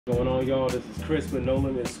Going on, y'all? This is Chris with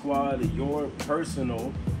NoLimitSquad, your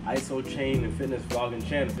personal Isochain and fitness vlogging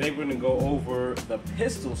channel. Today we're going to go over the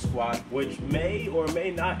pistol squat, which may or may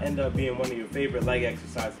not end up being one of your favorite leg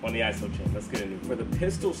exercises on the Isochain. Let's get into it. For the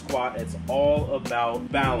pistol squat, it's all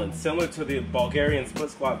about balance, similar to the Bulgarian split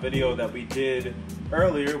squat video that we did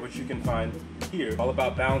earlier, which you can find here. All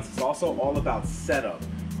about balance. It's also all about setup.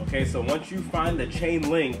 Okay, so once you find the chain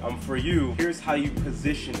link for you, here's how you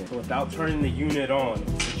position it. So without turning the unit on,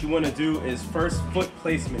 what you want to do is first foot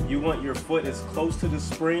placement. You want your foot as close to the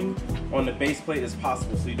spring on the base plate as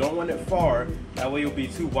possible. So you don't want it far, that way you'll be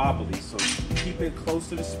too wobbly. So keep it close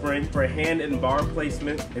to the spring. For hand and bar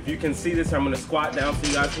placement, if you can see this, I'm going to squat down so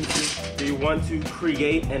you guys can see. So you want to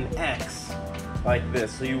create an X like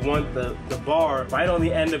this. So you want the bar right on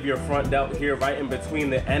the end of your front delt here, right in between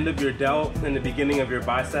the end of your delt and the beginning of your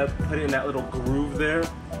bicep. Put it in that little groove there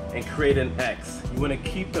and create an X. You want to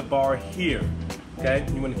keep the bar here, okay?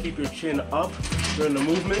 You want to keep your chin up during the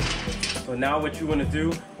movement. So now what you want to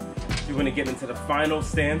do, you want to get into the final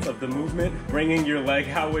stance of the movement, bringing your leg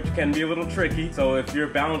out, which can be a little tricky. So if your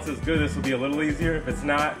balance is good, this will be a little easier. If it's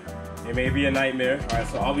not, it may be a nightmare. All right,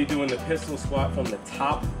 so I'll be doing the pistol squat from the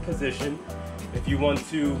top position. If you want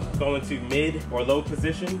to go into mid or low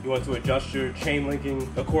position, you want to adjust your chain linking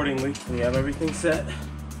accordingly. When you have everything set,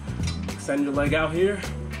 extend your leg out here,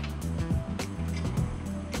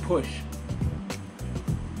 push.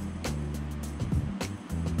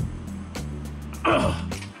 All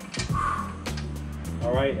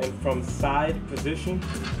right, and from side position,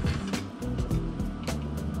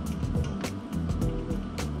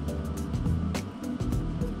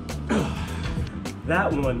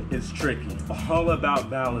 that one is tricky. All about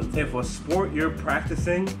balance. If a sport you're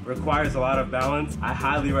practicing requires a lot of balance, I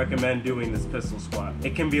highly recommend doing this pistol squat.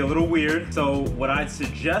 It can be a little weird, so what I'd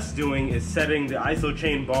suggest doing is setting the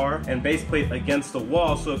Isochain bar and base plate against the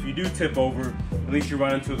wall, so if you do tip over, at least you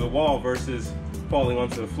run into the wall versus falling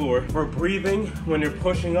onto the floor. For breathing, when you're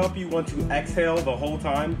pushing up, you want to exhale the whole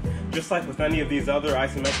time. Just like with any of these other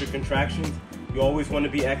isometric contractions, you always want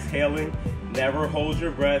to be exhaling. Never hold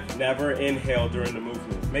your breath, never inhale during the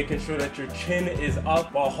movement. Making sure that your chin is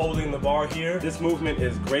up while holding the bar here. This movement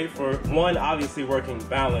is great for, one, obviously working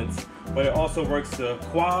balance, but it also works the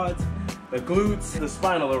quads, the glutes, the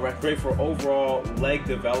spinal erect. Great for overall leg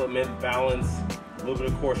development, balance, a little bit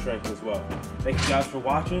of core strength as well. Thank you guys for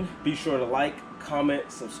watching. Be sure to like,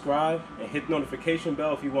 comment, subscribe, and hit the notification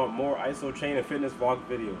bell if you want more Isochain and fitness vlog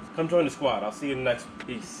videos. Come join the squad. I'll see you in the next one.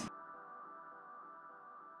 Peace.